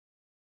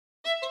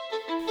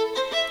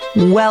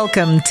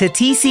Welcome to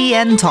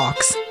TCN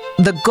Talks.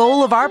 The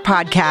goal of our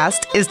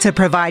podcast is to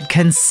provide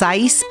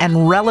concise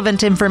and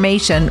relevant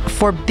information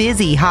for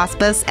busy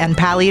hospice and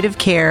palliative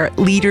care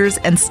leaders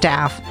and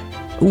staff.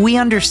 We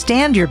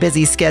understand your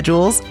busy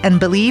schedules and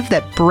believe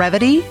that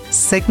brevity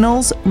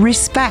signals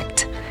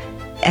respect.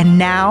 And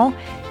now,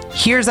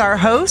 here's our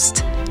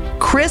host,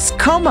 Chris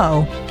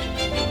Como.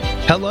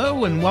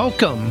 Hello and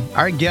welcome.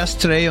 Our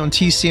guest today on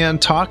TCN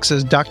Talks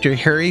is Dr.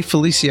 Harry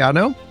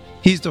Feliciano.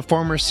 He's the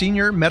former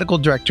Senior Medical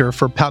Director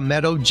for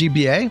Palmetto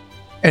GBA,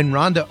 and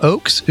Rhonda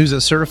Oakes, who's a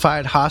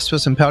certified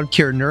hospice and palliative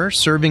care nurse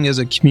serving as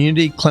a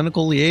community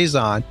clinical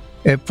liaison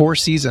at Four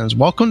Seasons.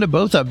 Welcome to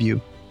both of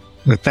you.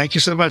 Well, thank you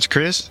so much,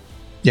 Chris.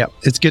 Yeah,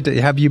 it's good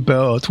to have you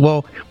both.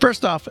 Well,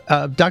 first off,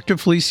 Dr.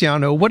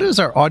 Feliciano, what does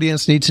our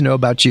audience need to know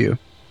about you?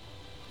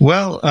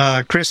 Well,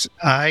 Chris,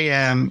 I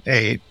am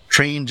a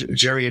trained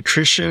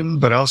geriatrician,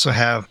 but also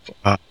have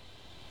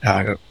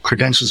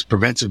credentials in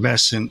preventive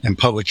medicine and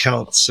public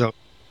health. So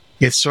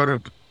it's sort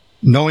of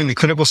knowing the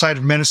clinical side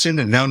of medicine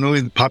and now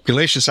knowing the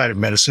population side of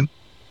medicine,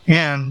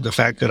 and the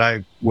fact that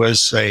I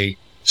was a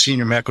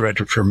senior medical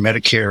director for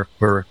Medicare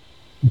for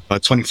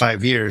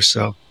 25 years.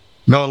 So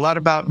know a lot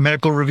about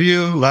medical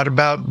review, a lot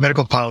about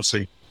medical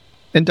policy.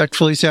 And Dr.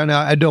 Feliciano,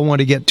 I don't want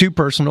to get too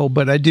personal,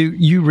 but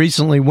you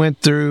recently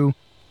went through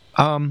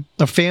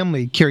a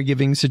family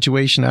caregiving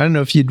situation. I don't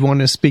know if you'd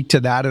want to speak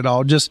to that at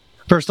all. Just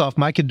first off,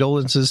 my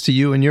condolences to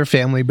you and your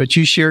family, but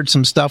you shared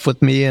some stuff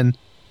with me, and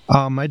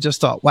I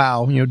just thought,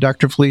 wow,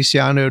 Dr.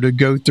 Feliciano to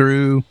go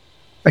through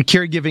a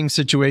caregiving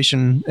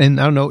situation. And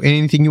I don't know,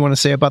 anything you want to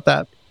say about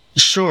that?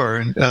 Sure.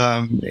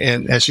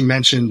 And as you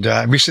mentioned,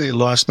 I recently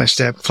lost my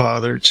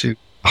stepfather to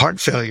heart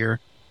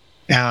failure.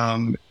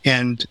 And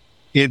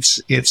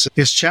it's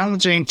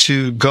challenging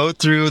to go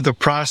through the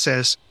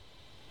process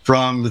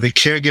from the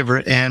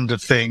caregiver end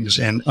of things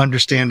and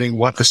understanding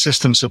what the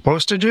system's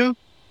supposed to do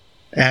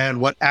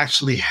and what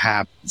actually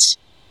happens.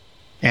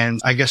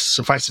 And I guess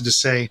suffice it to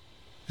say,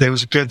 it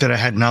was good that I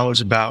had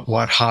knowledge about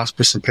what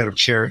hospice and palliative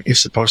care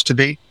is supposed to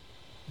be,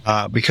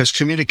 because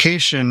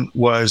communication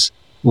was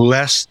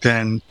less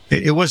than,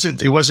 it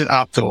wasn't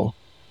optimal.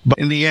 But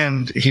in the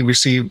end, he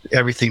received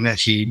everything that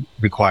he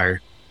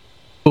required.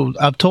 Well,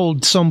 I've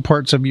told some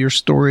parts of your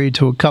story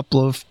to a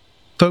couple of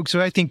folks who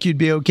I think you'd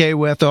be okay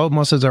with,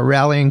 almost as a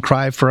rallying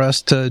cry for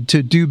us to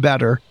do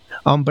better.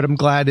 But I'm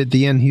glad at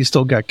the end he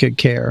still got good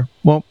care.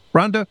 Well,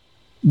 Rhonda,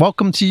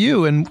 welcome to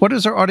you. And what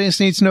does our audience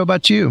need to know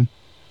about you?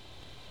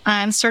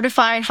 I'm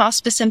certified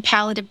hospice and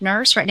palliative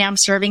nurse. Right now I'm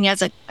serving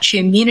as a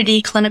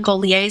community clinical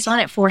liaison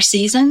at Four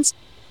Seasons.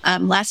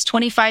 Last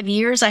 25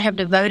 years I have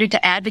devoted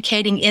to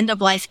advocating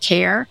end-of-life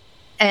care.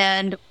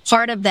 And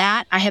part of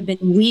that, I have been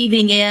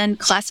weaving in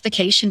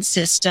classification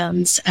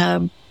systems.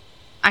 I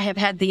have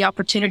had the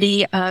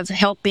opportunity of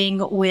helping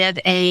with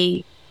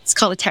it's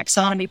called a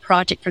taxonomy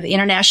project for the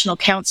International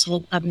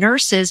Council of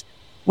Nurses,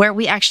 where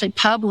we actually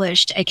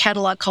published a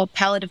catalog called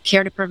Palliative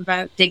Care to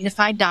Promote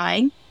Dignified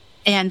Dying.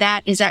 And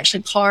that is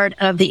actually part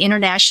of the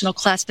International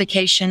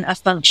Classification of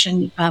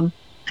Function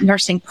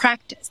Nursing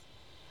Practice.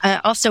 I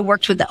also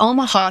worked with the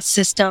Omaha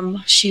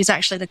system. She's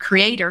actually the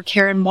creator,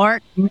 Karen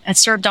Martin, and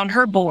served on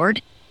her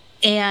board.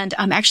 And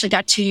actually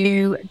got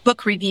to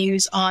book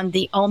reviews on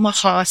the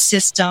Omaha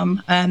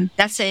system.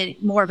 That's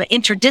more of an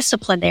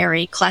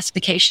interdisciplinary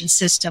classification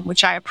system,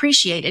 which I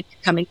appreciated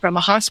coming from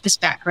a hospice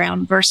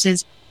background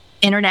versus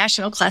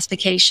International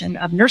Classification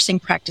of Nursing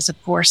Practice, of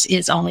course,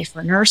 is only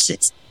for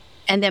nurses.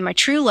 And then my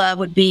true love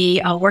would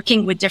be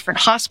working with different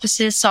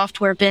hospices,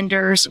 software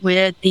vendors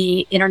with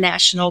the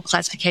International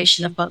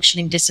Classification of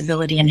Functioning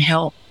Disability and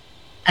Health.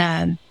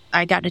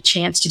 I got a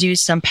chance to do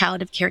some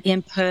palliative care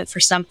input for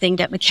something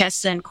that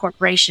McKesson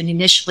Corporation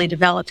initially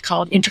developed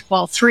called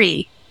Interqual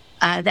 3.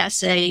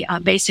 That's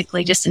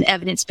basically just an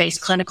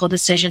evidence-based clinical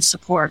decision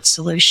support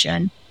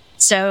solution.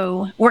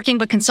 So working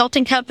with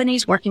consulting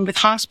companies, working with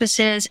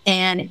hospices,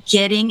 and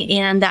getting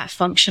in that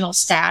functional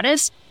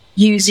status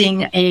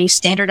using a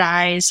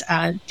standardized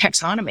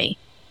taxonomy.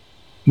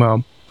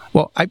 Well,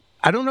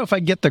 I don't know if I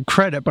get the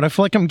credit, but I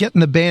feel like I'm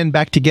getting the band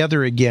back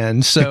together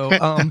again. So,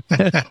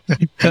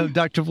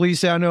 Dr.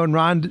 Feliciano and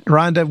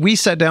Rhonda, we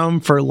sat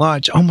down for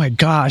lunch. Oh my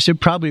gosh, it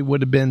probably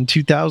would have been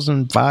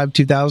 2005,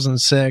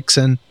 2006.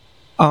 And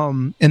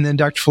then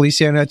Dr.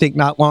 Feliciano, I think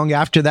not long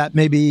after that,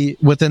 maybe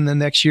within the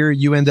next year,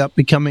 you end up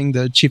becoming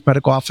the chief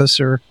medical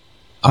officer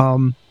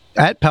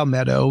at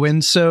Palmetto.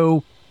 And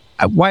so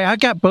why I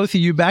got both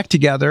of you back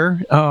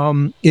together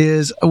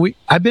is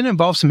I've been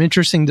involved in some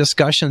interesting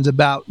discussions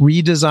about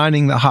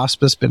redesigning the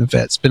hospice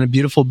benefit. It's been a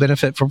beautiful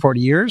benefit for 40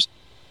 years.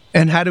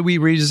 And how do we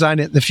redesign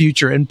it in the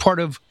future? And part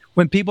of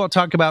when people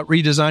talk about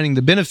redesigning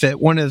the benefit,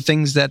 one of the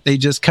things that they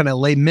just kind of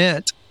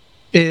lament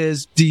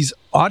is these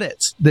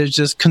audits. There's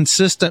just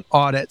consistent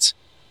audits.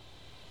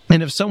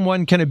 And if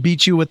someone kind of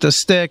beats you with the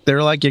stick,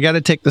 they're like, you got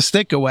to take the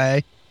stick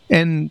away.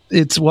 And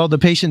it's, well, the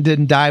patient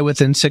didn't die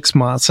within 6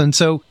 months. And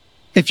so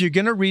if you're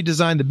going to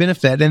redesign the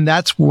benefit, and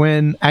that's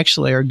when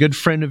actually our good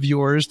friend of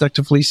yours,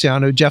 Dr.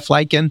 Feliciano, Jeff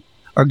Lyken,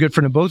 our good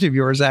friend of both of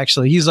yours,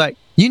 actually, he's like,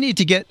 you need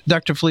to get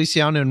Dr.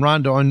 Feliciano and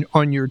Rhonda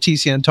on your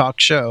TCN Talk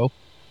show.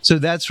 So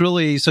that's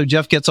really, so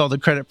Jeff gets all the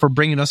credit for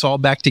bringing us all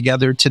back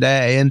together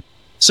today. And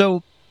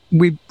so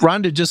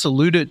Rhonda just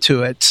alluded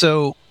to it.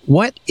 So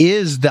what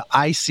is the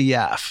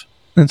ICF?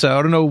 And so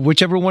I don't know,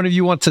 whichever one of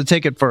you wants to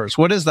take it first.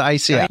 What is the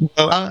ICF?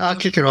 Well, I'll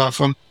kick it off.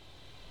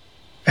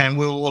 And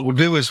what we'll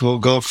do is we'll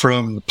go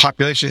from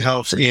population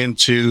health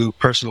into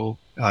personal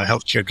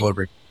healthcare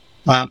delivery.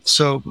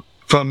 So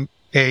from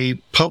a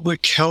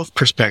public health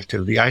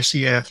perspective, the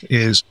ICF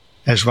is,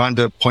 as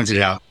Rhonda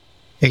pointed out,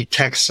 a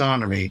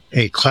taxonomy,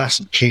 a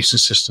classification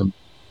system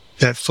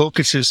that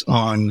focuses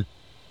on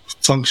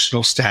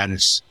functional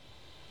status.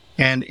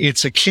 And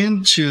it's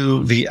akin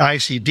to the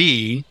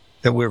ICD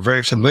that we're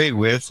very familiar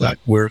with.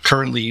 We're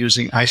currently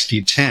using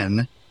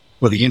ICD-10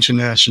 for the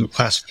International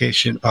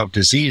Classification of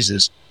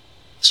Diseases.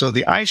 So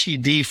the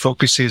ICD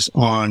focuses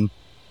on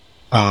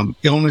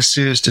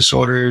illnesses,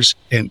 disorders,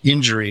 and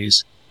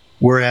injuries,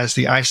 whereas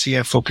the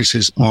ICF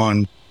focuses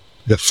on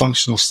the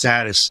functional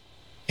status.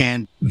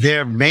 And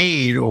they're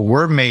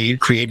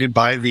created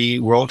by the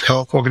World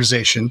Health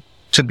Organization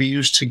to be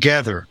used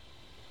together.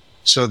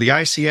 So the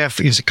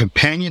ICF is a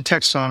companion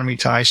taxonomy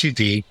to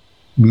ICD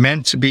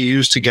meant to be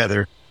used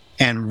together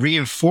and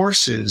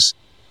reinforces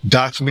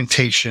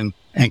documentation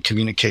and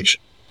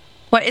communication.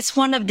 Well, it's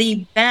one of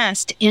the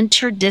best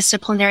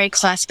interdisciplinary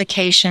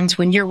classifications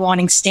when you're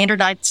wanting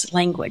standardized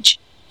language.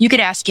 You could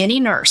ask any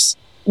nurse,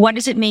 what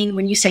does it mean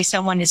when you say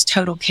someone is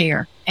total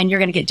care? And you're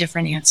going to get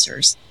different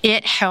answers.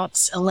 It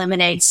helps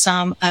eliminate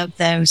some of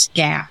those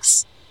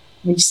gaps.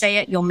 When you say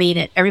it, you'll mean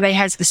it. Everybody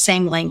has the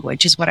same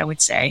language is what I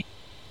would say.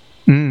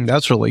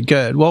 That's really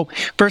good. Well,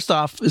 first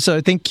off, so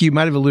I think you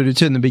might have alluded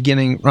to in the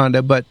beginning,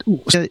 Rhonda, but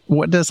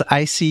what does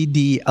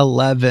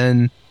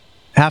ICD-11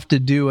 have to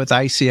do with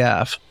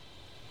ICF?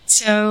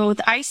 So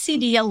the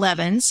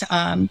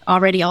ICD-11s,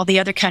 already all the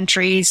other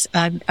countries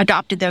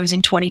adopted those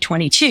in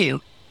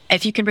 2022.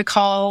 If you can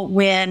recall,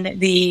 when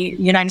the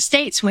United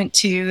States went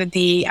to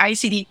the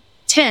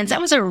ICD-10s,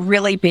 that was a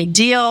really big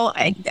deal.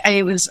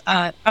 It was,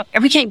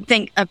 we can't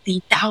think of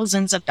the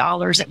thousands of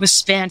dollars that was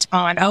spent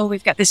on,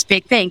 we've got this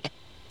big thing.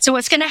 So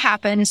what's going to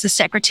happen is the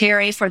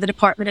Secretary for the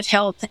Department of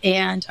Health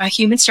and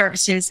Human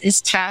Services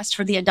is tasked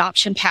for the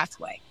adoption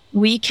pathway.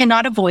 We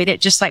cannot avoid it,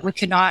 just like we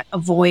could not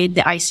avoid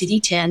the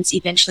ICD-10s.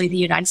 Eventually, the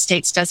United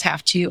States does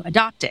have to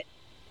adopt it.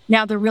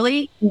 Now, the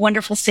really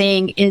wonderful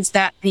thing is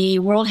that the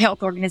World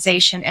Health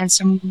Organization and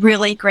some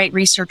really great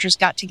researchers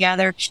got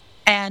together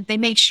and they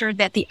made sure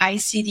that the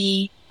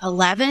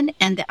ICD-11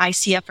 and the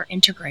ICF are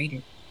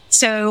integrated.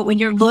 So when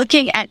you're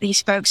looking at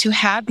these folks who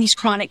have these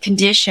chronic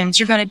conditions,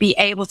 you're going to be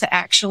able to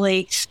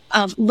actually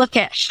look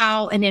at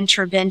how an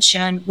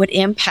intervention would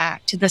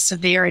impact the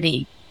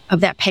severity of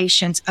that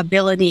patient's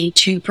ability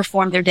to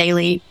perform their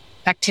daily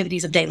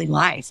activities of daily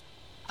life.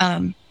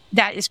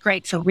 That is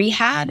great for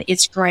rehab.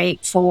 It's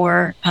great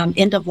for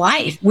end of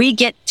life. We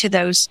get to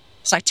those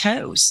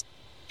plateaus.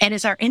 And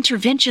as our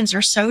interventions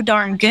are so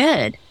darn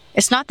good,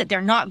 it's not that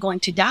they're not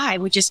going to die.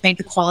 We just made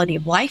the quality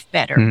of life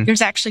better.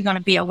 There's actually going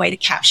to be a way to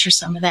capture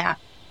some of that.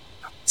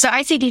 So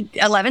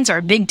ICD-11s are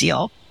a big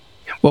deal.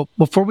 Well,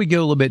 before we go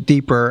a little bit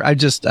deeper, I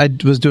was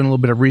doing a little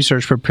bit of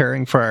research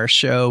preparing for our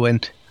show.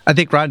 And I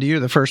think, Rhonda, you're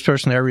the first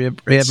person I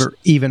ever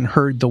even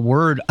heard the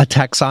word a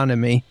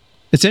taxonomy.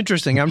 It's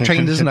interesting. I'm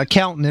trained as an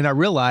accountant and I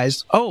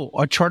realized,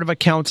 a chart of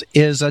accounts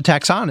is a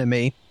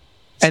taxonomy.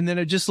 And then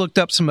I just looked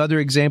up some other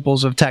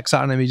examples of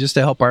taxonomy just to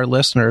help our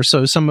listeners.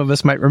 So some of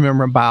us might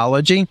remember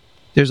biology.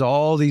 There's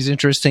all these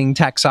interesting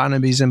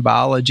taxonomies in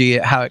biology,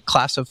 how it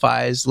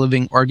classifies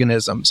living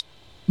organisms.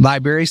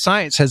 Library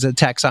science has a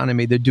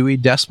taxonomy, the Dewey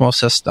Decimal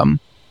System.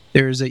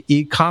 There's an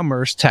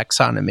e-commerce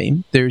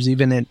taxonomy. There's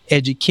even an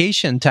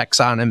education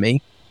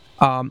taxonomy.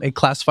 It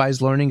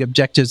classifies learning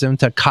objectives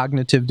into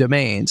cognitive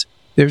domains.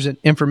 There's an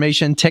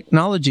information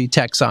technology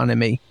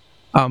taxonomy.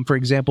 For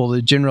example,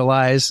 the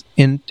generalized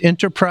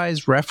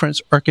enterprise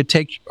reference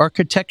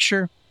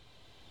architecture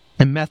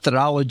and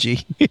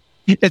methodology.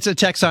 It's a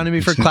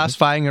taxonomy for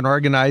classifying and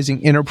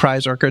organizing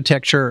enterprise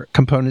architecture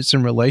components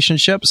and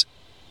relationships.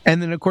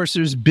 And then, of course,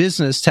 there's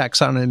business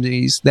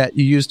taxonomies that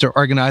you use to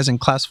organize and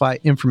classify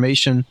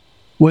information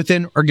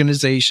within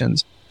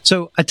organizations.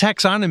 So a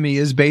taxonomy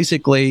is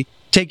basically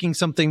taking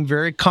something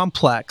very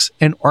complex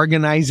and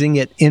organizing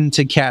it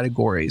into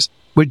categories.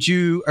 Would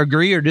you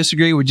agree or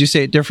disagree? Would you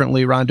say it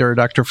differently, Rhonda or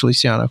Dr.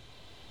 Feliciano?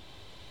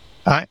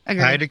 I'd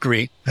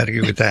agree. I'd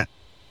agree with that.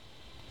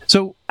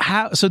 So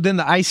then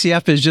the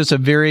ICF is just a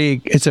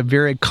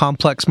very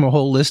complex, more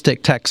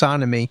holistic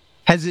taxonomy.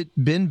 Has it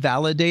been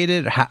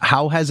validated?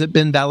 How has it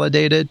been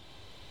validated?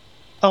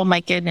 Oh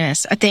my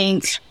goodness. I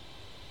think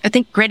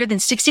greater than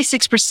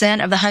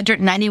 66% of the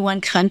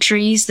 191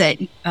 countries that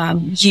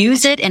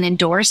use it and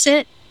endorse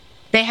it,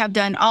 they have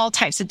done all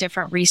types of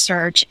different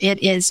research.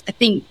 It is, I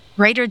think,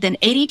 greater than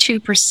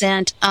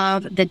 82%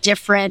 of the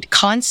different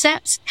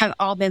concepts have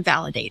all been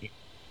validated.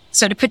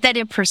 So to put that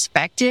in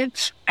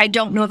perspective, I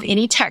don't know of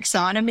any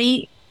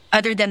taxonomy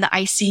other than the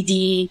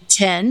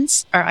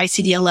ICD-10s or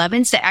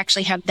ICD-11s that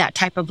actually have that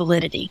type of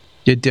validity.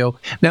 Good deal.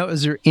 Now,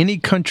 is there any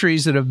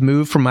countries that have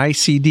moved from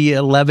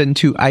ICD-11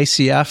 to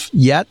ICF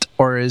yet,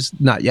 or is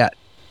not yet?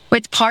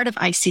 It's part of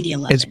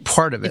ICD-11. It's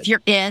part of it. If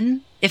you're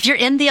in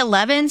the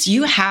 11s,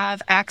 you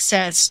have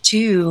access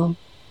to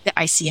the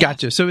ICF.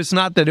 Gotcha. So it's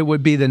not that it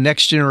would be the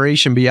next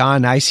generation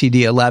beyond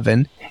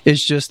ICD-11.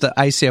 It's just that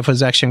ICF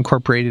was actually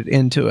incorporated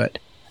into it.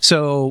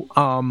 So,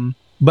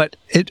 but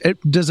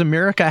does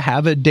America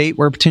have a date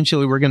where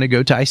potentially we're going to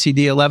go to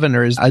ICD-11,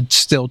 or is it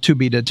still to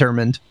be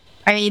determined?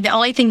 I mean, the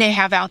only thing they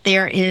have out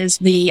there is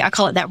I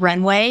call it that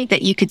runway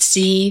that you could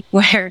see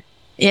where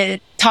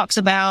it talks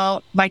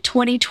about by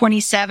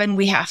 2027,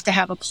 we have to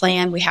have a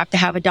plan. We have to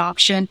have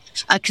adoption.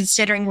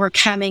 Considering we're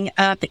coming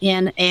up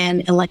in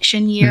an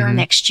election year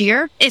next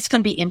year, it's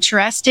going to be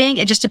interesting.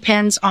 It just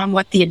depends on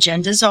what the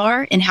agendas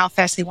are and how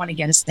fast they want to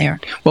get us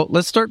there. Well,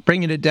 let's start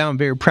bringing it down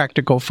very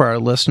practical for our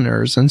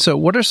listeners. And so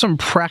what are some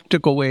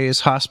practical ways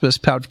hospice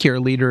palliative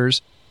care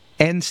leaders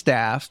and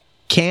staff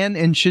can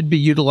and should be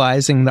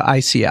utilizing the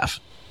ICF?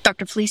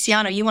 Dr.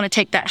 Feliciano, you want to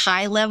take that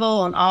high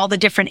level on all the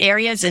different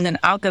areas, and then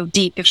I'll go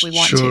deep if we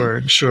want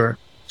to. Sure.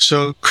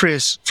 So,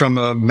 Chris, from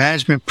a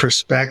management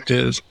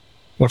perspective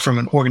or from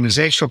an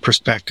organizational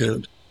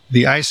perspective,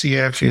 the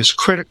ICF is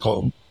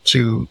critical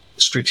to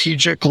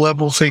strategic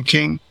level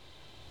thinking,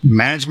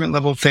 management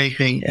level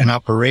thinking, and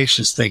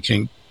operations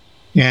thinking.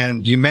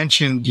 And you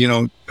mentioned,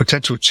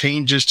 potential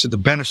changes to the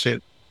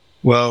benefit.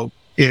 Well,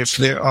 if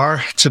there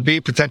are to be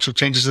potential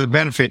changes to the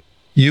benefit,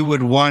 you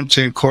would want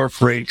to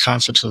incorporate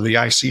concepts of the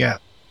ICF.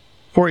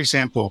 For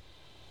example,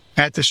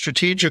 at the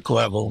strategic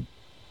level,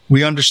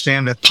 we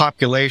understand that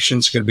population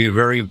is going to be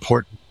very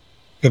important.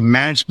 The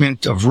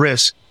management of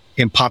risk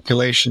in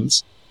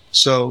populations.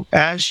 So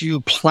as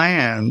you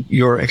plan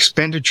your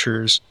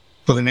expenditures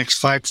for the next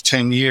 5 to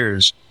 10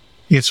 years,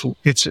 it's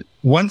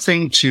one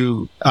thing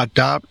to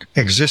adopt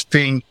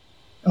existing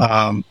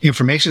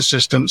information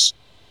systems,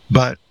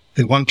 but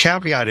the one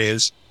caveat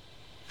is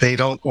they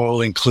don't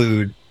all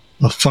include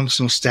a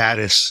functional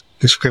status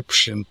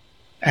description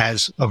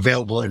as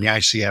available in the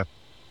ICF.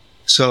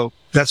 So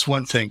that's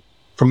one thing.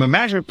 From a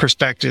management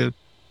perspective,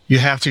 you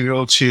have to be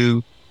able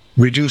to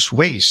reduce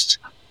waste.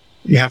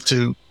 You have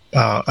to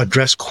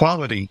address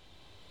quality,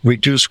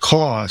 reduce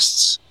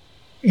costs.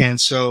 And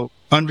so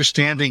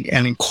understanding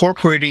and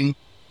incorporating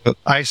the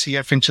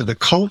ICF into the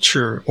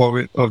culture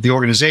of the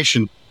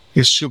organization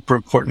is super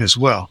important as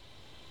well.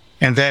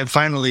 And then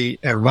finally,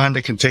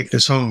 Rhonda can take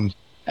this home,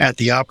 at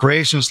the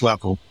operations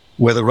level,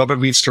 where the rubber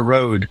meets the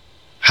road,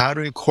 how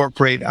to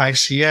incorporate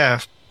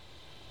ICF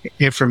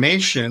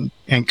information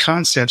and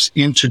concepts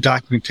into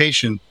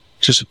documentation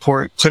to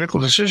support clinical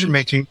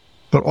decision-making,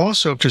 but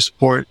also to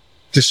support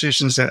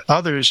decisions that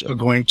others are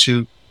going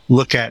to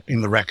look at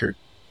in the record.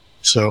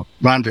 So,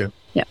 Rhonda.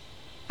 Yeah.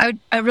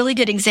 A really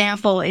good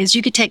example is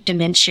you could take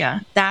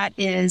dementia. That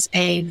is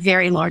a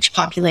very large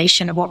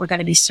population of what we're going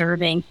to be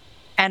serving.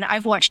 And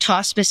I've watched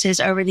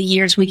hospices over the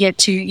years.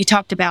 You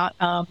talked about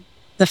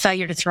the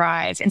failure to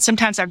thrive. And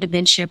sometimes our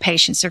dementia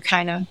patients are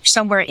kind of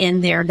somewhere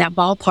in there, that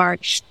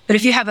ballpark. But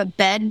if you have a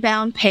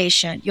bed-bound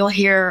patient, you'll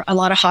hear a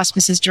lot of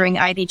hospices during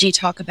IDG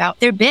talk about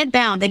they're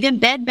bed-bound. They've been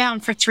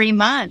bed-bound for 3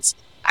 months.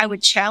 I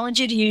would challenge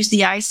you to use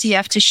the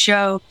ICF to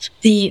show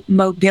the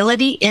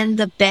mobility in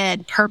the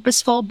bed,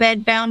 purposeful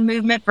bed-bound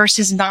movement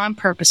versus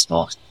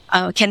non-purposeful.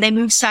 Can they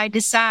move side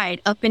to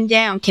side, up and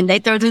down? Can they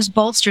throw those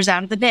bolsters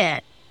out of the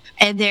bed?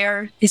 And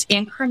there is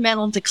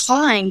incremental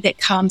decline that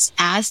comes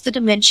as the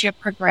dementia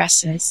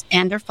progresses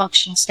and their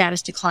functional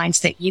status declines,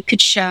 that you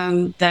could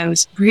show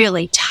those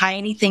really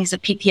tiny things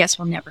that PPS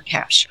will never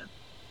capture.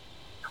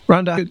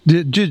 Rhonda,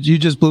 you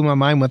just blew my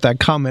mind with that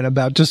comment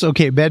about just,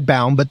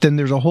 bedbound, but then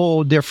there's a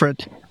whole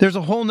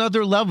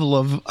nother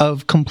level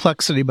of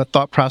complexity, but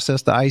thought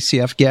process the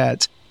ICF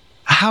gets.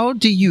 How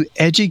do you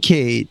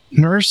educate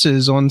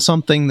nurses on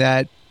something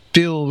that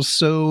feels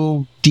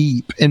so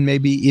deep and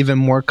maybe even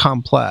more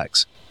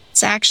complex?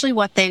 It's actually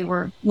what they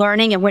were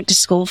learning and went to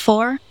school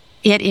for.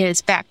 It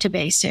is back to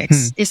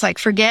basics. It's like,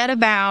 forget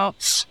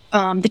about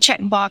the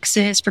check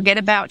boxes, forget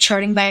about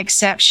charting by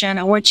exception.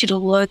 I want you to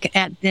look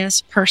at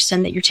this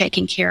person that you're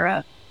taking care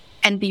of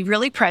and be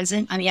really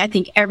present. I mean, I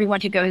think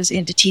everyone who goes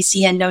into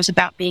TCN knows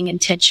about being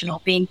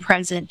intentional, being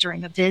present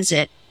during a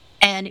visit.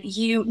 And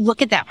you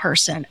look at that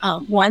person.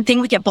 One thing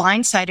we get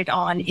blindsided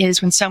on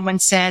is when someone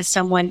says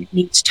someone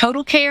needs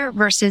total care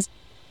versus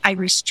I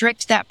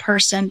restrict that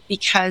person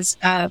because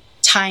of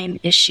time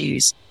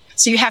issues.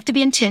 So you have to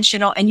be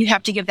intentional, and you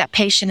have to give that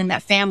patient and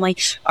that family,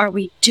 are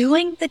we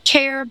doing the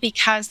care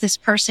because this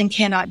person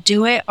cannot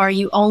do it? Or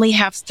you only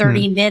have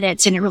 30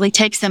 minutes and it really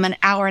takes them an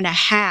hour and a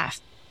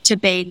half to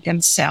bathe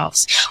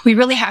themselves? We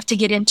really have to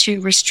get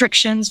into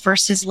restrictions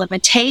versus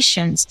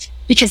limitations,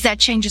 because that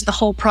changes the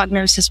whole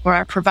prognosis for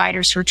our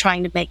providers who are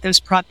trying to make those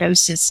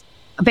prognoses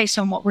based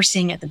on what we're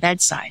seeing at the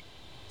bedside.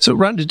 So,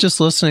 Rhonda, just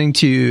listening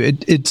to you,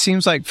 it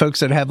seems like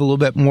folks that have a little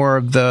bit more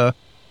of the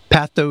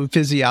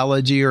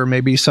pathophysiology, or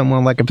maybe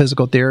someone like a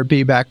physical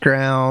therapy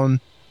background,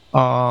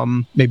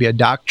 maybe a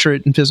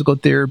doctorate in physical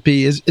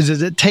therapy,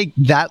 does it take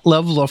that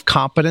level of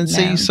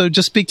competency? No. So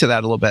just speak to that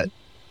a little bit.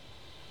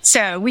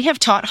 So we have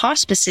taught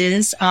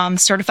hospices,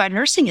 certified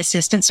nursing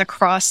assistants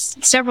across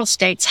several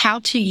states how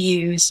to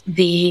use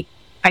the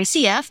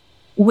ICF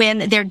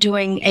when they're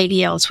doing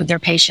ADLs with their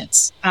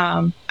patients.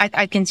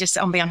 I can just,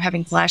 I'm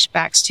having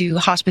flashbacks to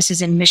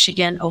hospices in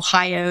Michigan,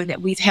 Ohio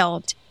that we've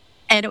helped.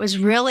 And it was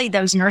really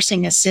those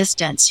nursing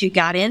assistants who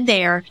got in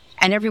there,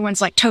 and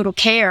everyone's like total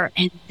care,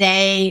 and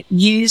they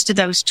used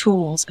those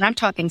tools. And I'm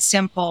talking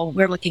simple.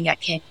 We're looking at,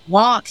 can you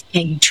walk?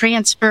 Can you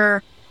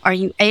transfer? Are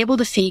you able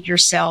to feed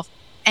yourself?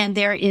 And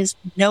there is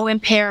no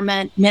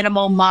impairment,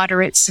 minimal,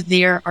 moderate,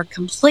 severe, or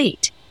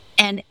complete.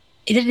 And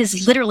it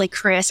is literally,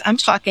 Chris, I'm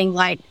talking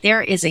like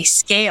there is a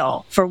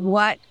scale for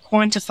what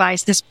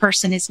quantifies this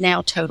person is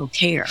now total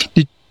care.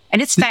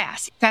 And it's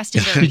fast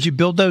and dirty. Did you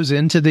build those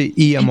into the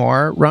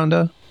EMR,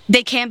 Rhonda?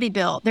 They can be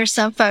built. There's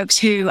some folks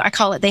who, I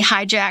call it, they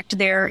hijacked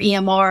their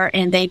EMR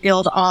and they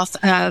build off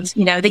of,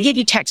 they give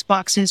you text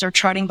boxes or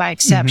charting by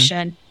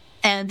exception,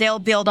 and they'll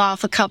build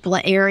off a couple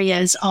of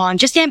areas on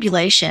just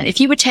ambulation. If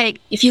you look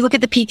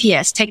at the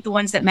PPS, take the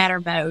ones that matter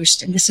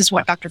most, and this is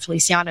what Dr.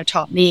 Feliciano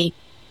taught me,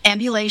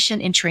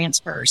 ambulation and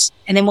transfers,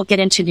 and then we'll get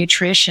into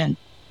nutrition.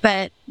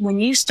 But when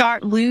you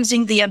start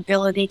losing the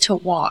ability to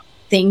walk,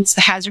 the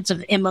hazards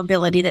of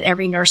immobility that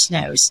every nurse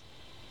knows,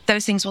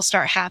 those things will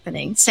start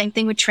happening. Same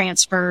thing with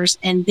transfers.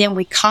 And then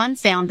we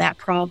confound that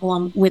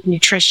problem with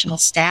nutritional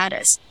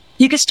status.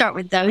 You can start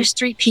with those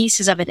three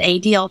pieces of an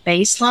ADL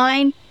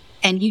baseline,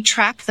 and you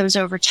track those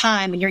over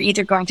time. And you're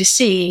either going to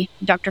see,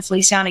 Dr.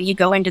 Feliciano, you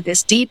go into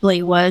this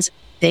deeply, was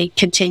they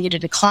continue to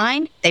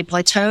decline, they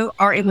plateau,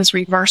 or it was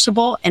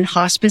reversible, and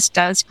hospice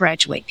does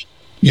graduate.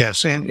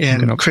 Yes.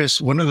 And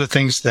Chris, one of the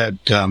things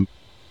that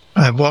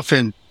I've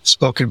often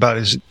spoken about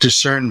is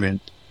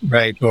discernment,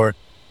 right? Or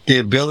the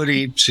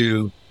ability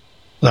to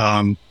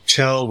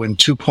tell when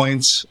 2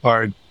 points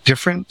are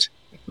different.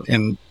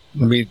 And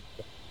let me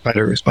try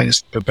to explain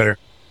this a bit better.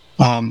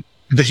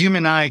 The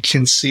human eye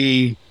can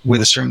see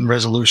with a certain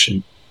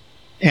resolution.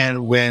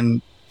 And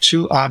when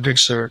two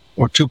objects or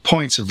 2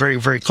 points are very,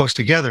 very close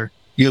together,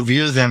 you'll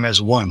view them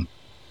as one.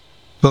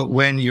 But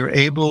when you're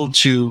able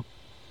to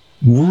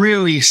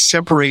really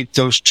separate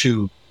those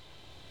two,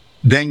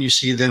 then you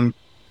see them,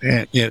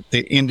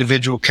 the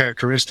individual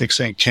characteristics,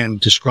 and can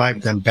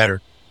describe them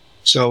better.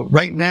 So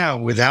right now,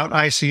 without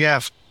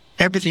ICF,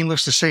 everything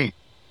looks the same.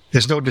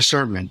 There's no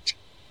discernment.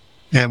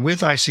 And with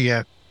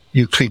ICF,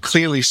 you can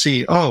clearly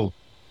see,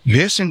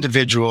 this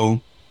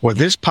individual or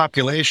this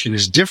population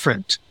is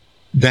different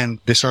than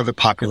this other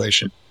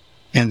population.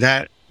 And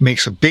that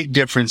makes a big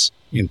difference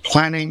in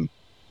planning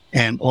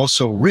and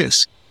also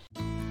risk.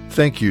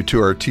 Thank you to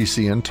our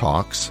TCN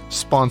Talks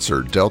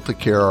sponsor, Delta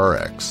Care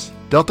RX.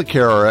 Delta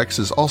Care RX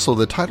is also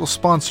the title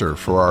sponsor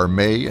for our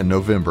May and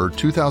November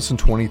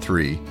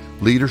 2023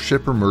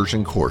 Leadership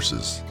Immersion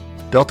courses.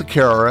 Delta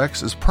Care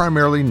RX is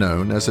primarily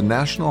known as a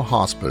national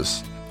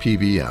hospice,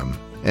 PBM,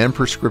 and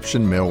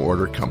prescription mail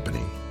order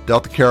company.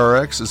 Delta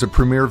Care RX is a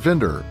premier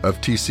vendor of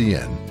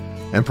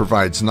TCN and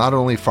provides not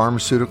only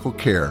pharmaceutical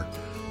care,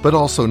 but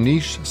also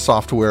niche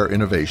software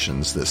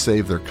innovations that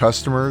save their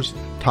customers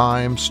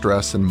time,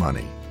 stress, and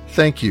money.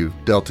 Thank you,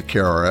 Delta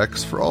Care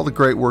RX, for all the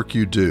great work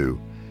you do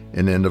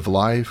in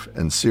end-of-life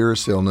and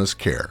serious illness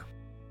care.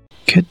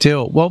 Good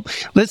deal. Well,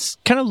 let's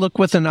kind of look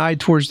with an eye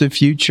towards the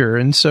future.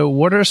 And so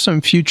what are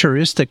some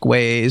futuristic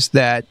ways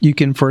that you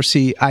can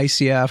foresee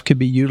ICF could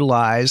be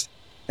utilized?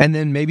 And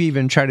then maybe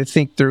even try to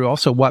think through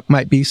also what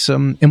might be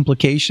some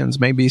implications,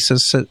 maybe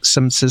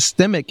some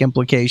systemic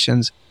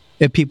implications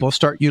if people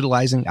start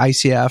utilizing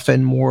ICF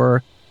in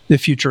more the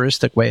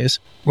futuristic ways.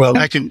 Well,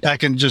 I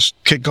can just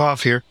kick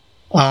off here.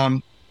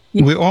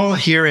 We're all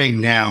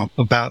hearing now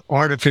about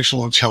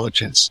artificial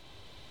intelligence.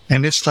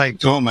 And it's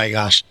like, oh my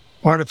gosh,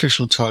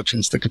 artificial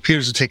intelligence, the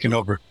computers are taking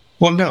over.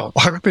 Well, no,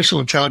 artificial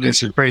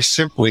intelligence is very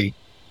simply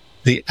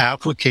the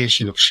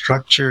application of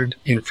structured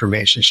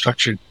information,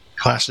 structured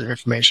classes of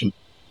information,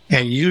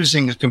 and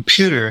using a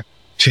computer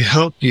to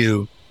help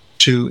you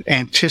to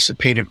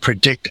anticipate and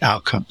predict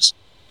outcomes.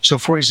 So,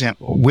 for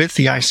example, with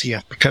the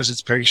ICF, because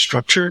it's very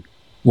structured,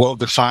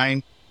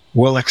 well-defined,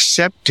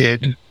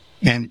 well-accepted,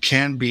 and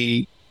can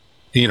be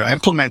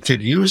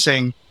implemented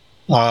using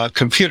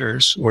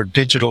computers or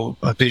digital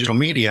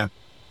media,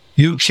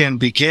 you can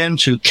begin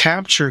to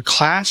capture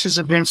classes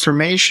of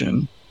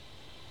information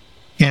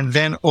and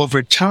then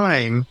over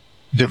time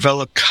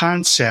develop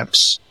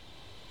concepts.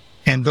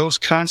 And those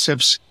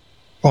concepts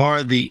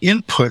are the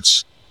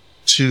inputs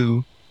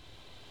to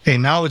a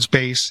knowledge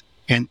base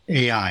and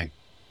AI.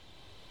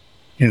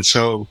 And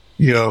so,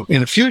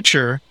 in the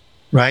future,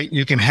 right,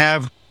 you can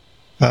have,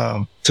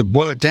 to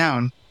boil it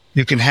down,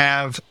 you can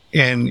have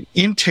an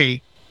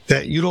intake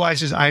that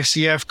utilizes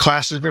ICF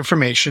classes of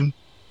information,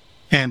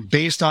 and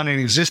based on an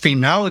existing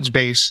knowledge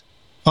base,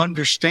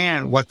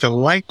 understand what the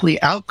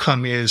likely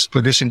outcome is for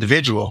this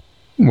individual.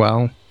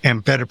 Wow.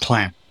 And better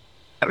plan.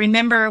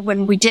 Remember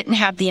when we didn't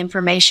have the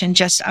information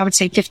just, I would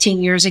say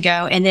 15 years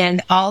ago, and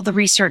then all the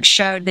research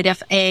showed that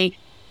if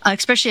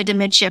especially a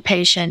dementia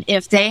patient,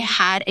 if they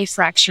had a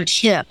fractured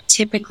hip,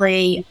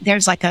 typically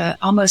there's like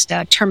almost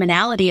a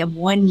terminality of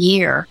 1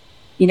 year.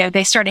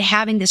 they started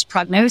having this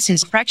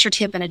prognosis. Fractured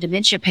hip in a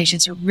dementia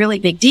patient is a really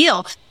big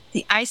deal.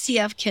 The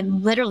ICF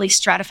can literally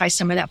stratify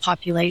some of that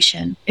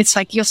population. It's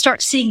like you'll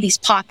start seeing these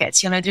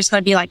pockets. There's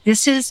going to be like,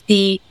 this is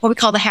what we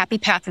call the happy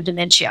path of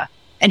dementia.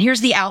 And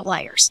here's the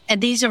outliers.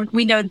 And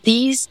we know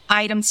these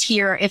items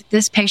here, if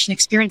this patient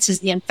experiences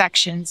the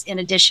infections in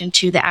addition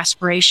to the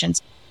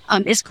aspirations,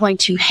 is going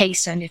to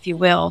hasten, if you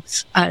will,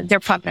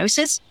 their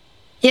prognosis.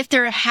 If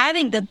they're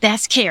having the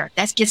best care,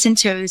 that gets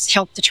into those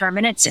health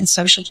determinants and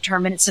social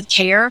determinants of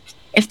care.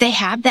 If they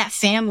have that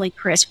family,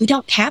 Chris, we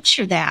don't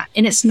capture that.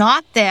 And it's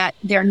not that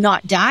they're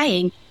not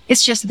dying.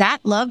 It's just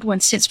that loved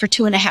one sits for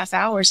 2.5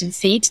 hours and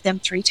feeds them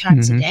 3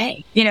 times a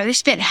day. They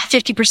spent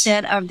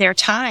 50% of their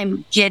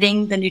time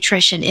getting the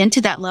nutrition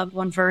into that loved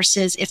one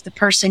versus if the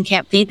person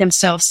can't feed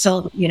themselves.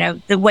 So,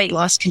 the weight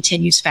loss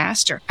continues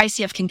faster.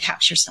 ICF can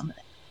capture some of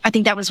that. I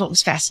think that was what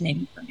was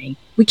fascinating for me.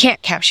 We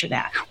can't capture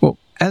that. Well,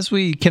 as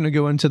we kind of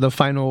go into the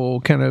final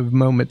kind of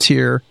moments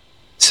here,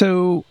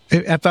 so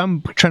if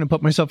I'm trying to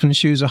put myself in the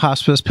shoes of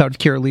hospice, palliative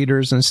care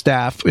leaders and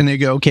staff, and they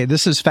go, okay,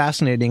 this is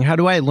fascinating. How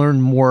do I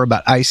learn more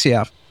about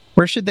ICF?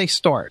 Where should they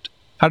start?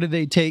 How do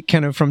they take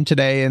kind of from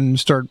today and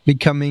start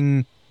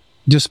becoming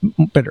just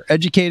better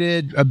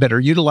educated, a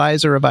better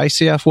utilizer of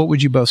ICF? What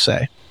would you both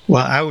say?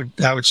 Well,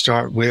 I would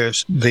start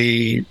with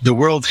the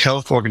World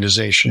Health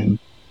Organization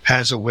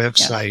has a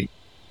website.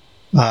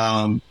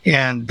 And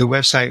the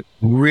website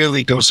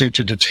really goes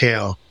into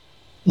detail,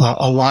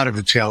 a lot of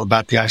detail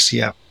about the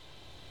ICF.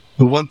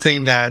 The one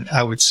thing that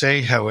I would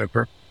say,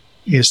 however,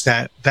 is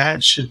that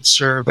should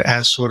serve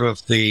as sort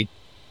of the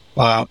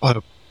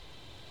a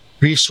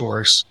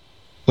resource,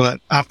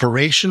 but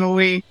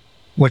operationally,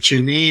 what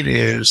you need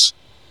is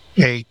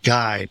a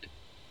guide.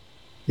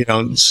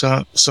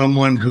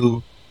 Someone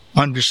who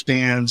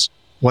understands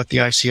what the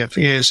ICF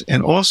is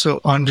and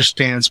also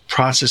understands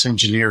process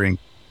engineering.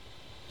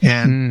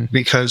 And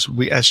because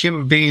we, as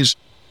human beings,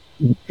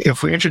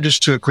 if we're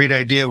introduced to a great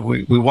idea,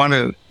 we're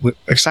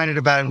excited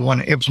about it and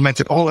want to implement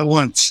it all at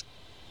once.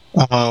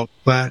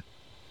 But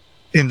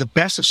in the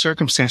best of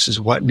circumstances,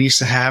 what needs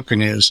to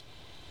happen is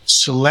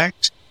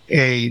select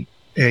a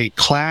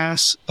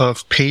class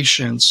of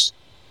patients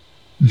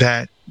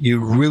that you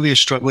really are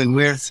struggling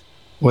with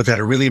or that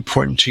are really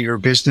important to your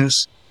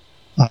business.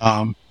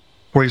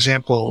 For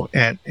example,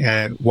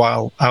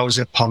 while I was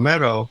at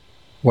Palmetto,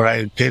 what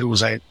I did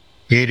was I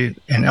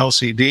created an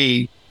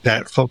LCD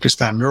that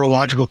focused on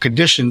neurological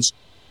conditions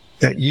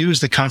that use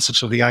the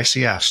concepts of the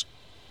ICF.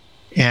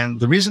 And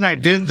the reason I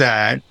did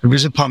that, the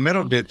reason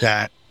Palmetto did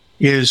that,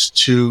 is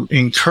to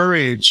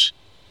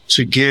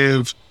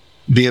give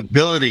the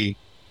ability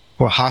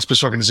for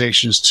hospice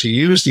organizations to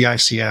use the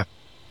ICF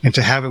and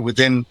to have it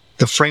within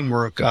the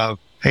framework of,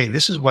 hey,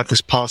 this is what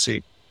this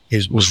policy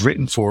was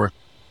written for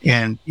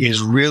and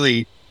is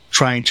really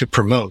trying to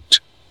promote.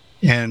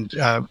 And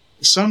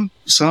some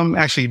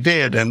actually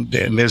did, and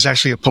there's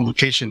actually a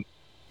publication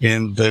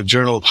in the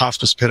Journal of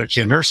Hospice Palliative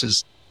Care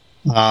Nurses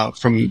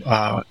from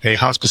a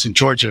hospice in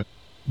Georgia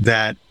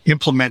that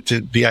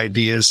implemented the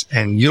ideas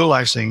and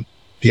utilizing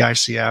the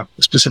ICF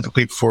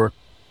specifically for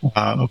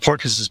a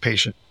Parkinson's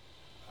patient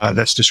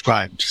that's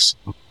described.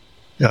 So,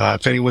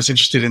 if anyone's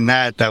interested in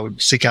that, I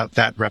would seek out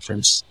that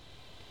reference.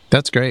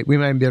 That's great. We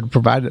might be able to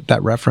provide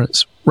that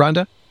reference.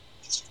 Rhonda?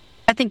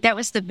 I think that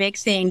was the big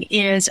thing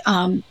is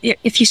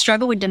if you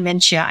struggle with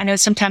dementia, I know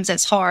sometimes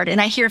that's hard. And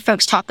I hear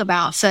folks talk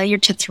about failure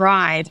to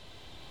thrive.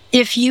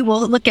 If you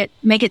will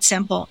make it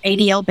simple,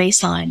 ADL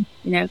baseline,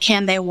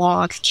 can they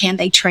walk? Can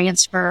they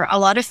transfer? A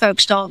lot of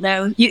folks don't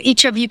know.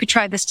 Each of you could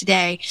try this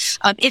today.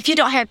 If you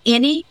don't have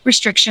any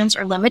restrictions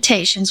or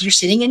limitations, you're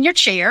sitting in your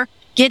chair,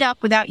 get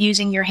up without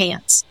using your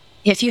hands.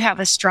 If you have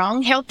a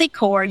strong, healthy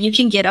core, you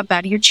can get up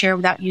out of your chair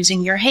without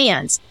using your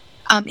hands.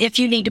 If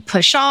you need to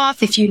push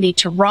off, if you need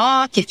to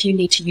rock, if you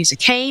need to use a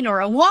cane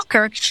or a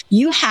walker,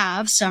 you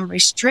have some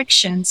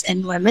restrictions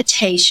and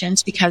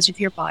limitations because of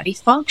your body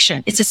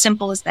function. It's as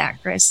simple as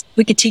that, Chris.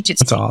 We could teach it.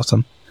 That's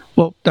awesome.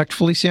 Well, Dr.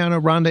 Feliciano,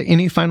 Rhonda,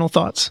 any final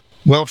thoughts?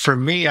 Well, for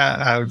me,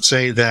 I would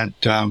say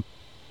that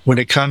when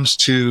it comes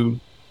to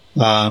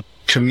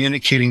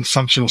communicating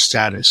functional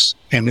status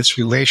and its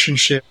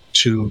relationship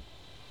to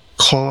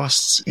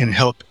costs and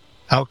health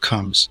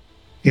outcomes,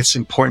 it's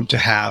important to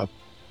have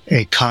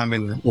a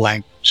common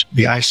language.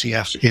 The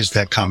ICF is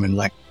that common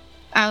language.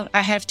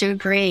 I have to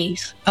agree.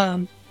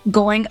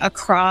 Going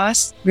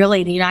across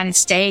really the United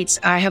States,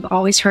 I have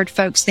always heard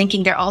folks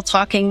thinking they're all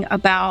talking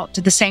about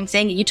the same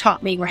thing. You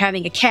taught me we're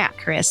having a cat,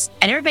 Chris.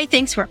 And everybody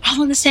thinks we're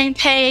all on the same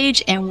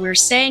page and we're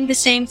saying the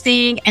same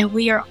thing. And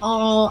we are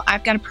all,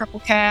 I've got a purple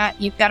cat,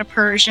 you've got a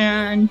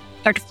Persian,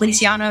 Dr.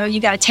 Feliciano,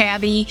 you got a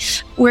tabby.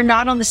 We're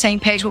not on the same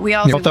page, but we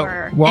all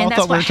were. We all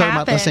thought we were talking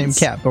about the same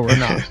cat, but we're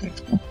not.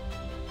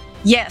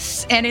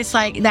 Yes. And it's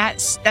like,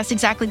 that's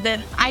exactly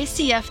the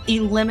ICF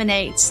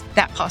eliminates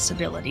that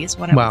possibility is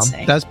what I would say.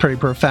 Wow, that's pretty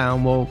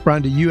profound. Well,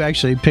 Rhonda, you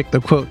actually picked the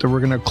quote that we're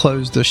going to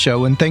close the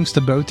show. And thanks to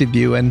both of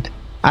you. And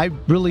I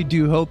really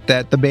do hope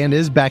that the band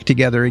is back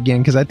together again,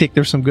 because I think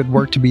there's some good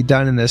work to be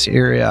done in this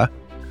area.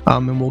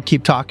 And we'll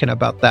keep talking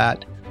about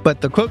that.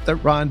 But the quote that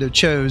Rhonda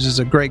chose is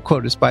a great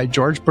quote. It's by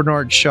George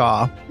Bernard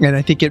Shaw, and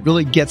I think it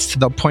really gets to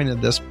the point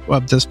of this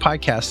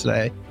podcast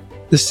today.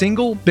 The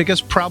single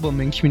biggest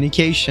problem in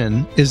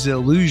communication is the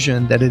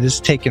illusion that it has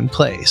taken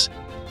place.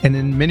 And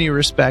in many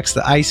respects,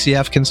 the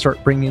ICF can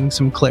start bringing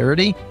some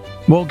clarity.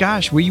 Well,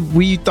 gosh,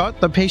 we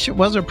thought the patient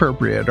was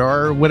appropriate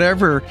or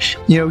whatever.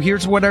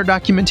 Here's what our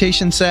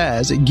documentation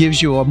says. It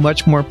gives you a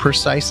much more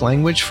precise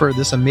language for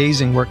this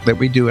amazing work that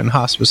we do in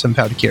hospice and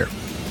palliative care.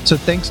 So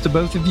thanks to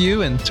both of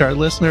you, and to our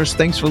listeners,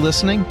 thanks for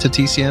listening to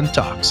TCN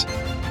Talks.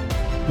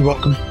 You're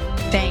welcome.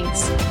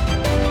 Thanks.